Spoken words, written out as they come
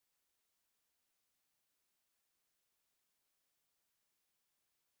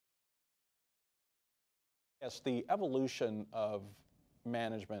Yes, the evolution of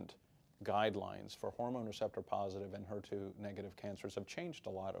management guidelines for hormone receptor positive and HER2 negative cancers have changed a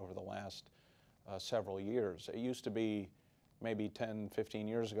lot over the last several years. It used to be maybe 10, 15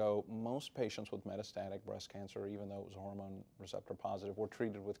 years ago, most patients with metastatic breast cancer, even though it was hormone receptor positive, were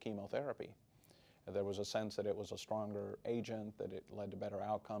treated with chemotherapy. There was a sense that it was a stronger agent, that it led to better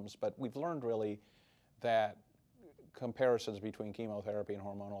outcomes, but we've learned really that comparisons between chemotherapy and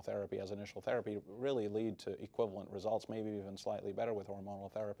hormonal therapy as initial therapy really lead to equivalent results, maybe even slightly better with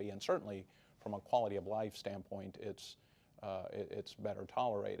hormonal therapy, and certainly from a quality of life standpoint, it's better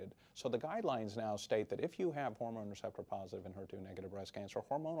tolerated. So the guidelines now state that if you have hormone receptor positive and HER2 negative breast cancer,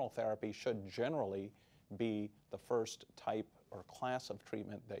 hormonal therapy should generally be the first type or class of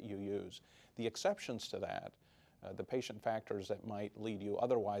treatment that you use. The exceptions to that, the patient factors that might lead you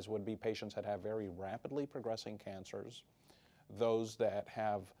otherwise, would be patients that have very rapidly progressing cancers, those that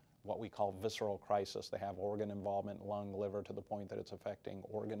have what we call visceral crisis. They have organ involvement, lung, liver, to the point that it's affecting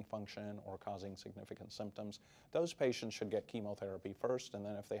organ function or causing significant symptoms. Those patients should get chemotherapy first, and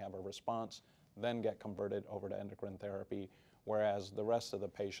then if they have a response, then get converted over to endocrine therapy, whereas the rest of the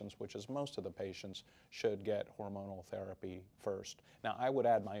patients, which is most of the patients, should get hormonal therapy first. Now, I would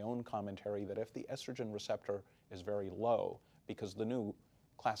add my own commentary that if the estrogen receptor is very low, because the new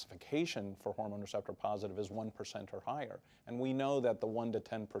classification for hormone receptor positive is 1% or higher, and we know that the 1 to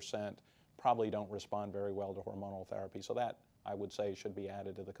 10% probably don't respond very well to hormonal therapy, so that, I would say, should be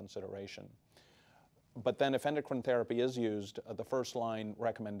added to the consideration. But then if endocrine therapy is used, the first line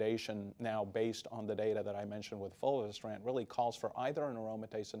recommendation now based on the data that I mentioned with fulvestrant really calls for either an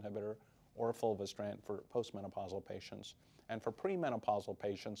aromatase inhibitor or fulvestrant for postmenopausal patients. And for premenopausal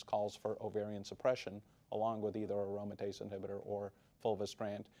patients calls for ovarian suppression along with either aromatase inhibitor or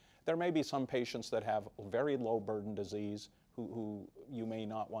fulvestrant. There may be some patients that have very low burden disease who you may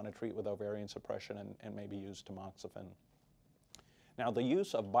not want to treat with ovarian suppression and maybe use tamoxifen. Now, the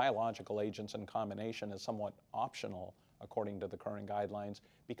use of biological agents in combination is somewhat optional according to the current guidelines,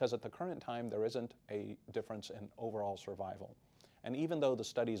 because at the current time there isn't a difference in overall survival. And even though the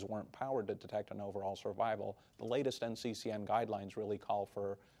studies weren't powered to detect an overall survival, the latest NCCN guidelines really call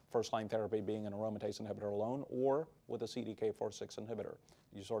for first-line therapy being an aromatase inhibitor alone or with a CDK4/6 inhibitor.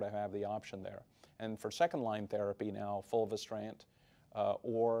 You sort of have the option there. And for second-line therapy now, fulvestrant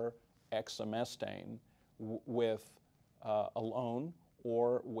or exemestane with alone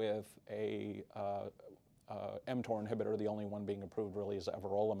or with a mTOR inhibitor, the only one being approved really is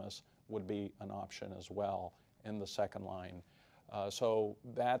everolimus, would be an option as well in the second line. So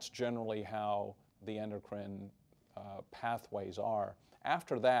that's generally how the endocrine pathways are.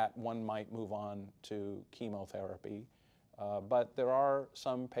 After that, one might move on to chemotherapy, but there are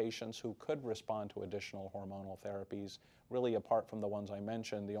some patients who could respond to additional hormonal therapies. Really, apart from the ones I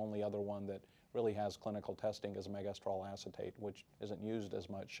mentioned, the only other one that really has clinical testing is megestrol acetate, which isn't used as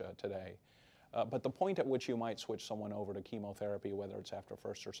much today. But the point at which you might switch someone over to chemotherapy, whether it's after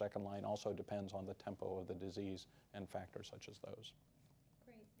first or second line, also depends on the tempo of the disease and factors such as those.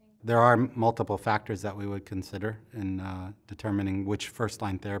 Great, thank you. There are multiple factors that we would consider in determining which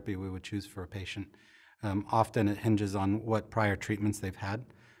first-line therapy we would choose for a patient. Often it hinges on what prior treatments they've had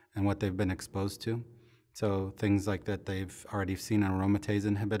and what they've been exposed to. So things like that they've already seen an aromatase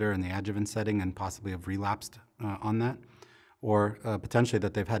inhibitor in the adjuvant setting and possibly have relapsed on that, or potentially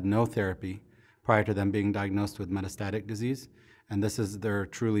that they've had no therapy prior to them being diagnosed with metastatic disease, and this is their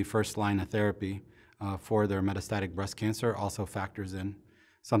truly first line of therapy for their metastatic breast cancer also factors in.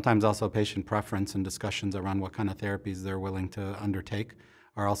 Sometimes also patient preference and discussions around what kind of therapies they're willing to undertake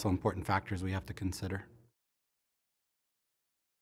are also important factors we have to consider.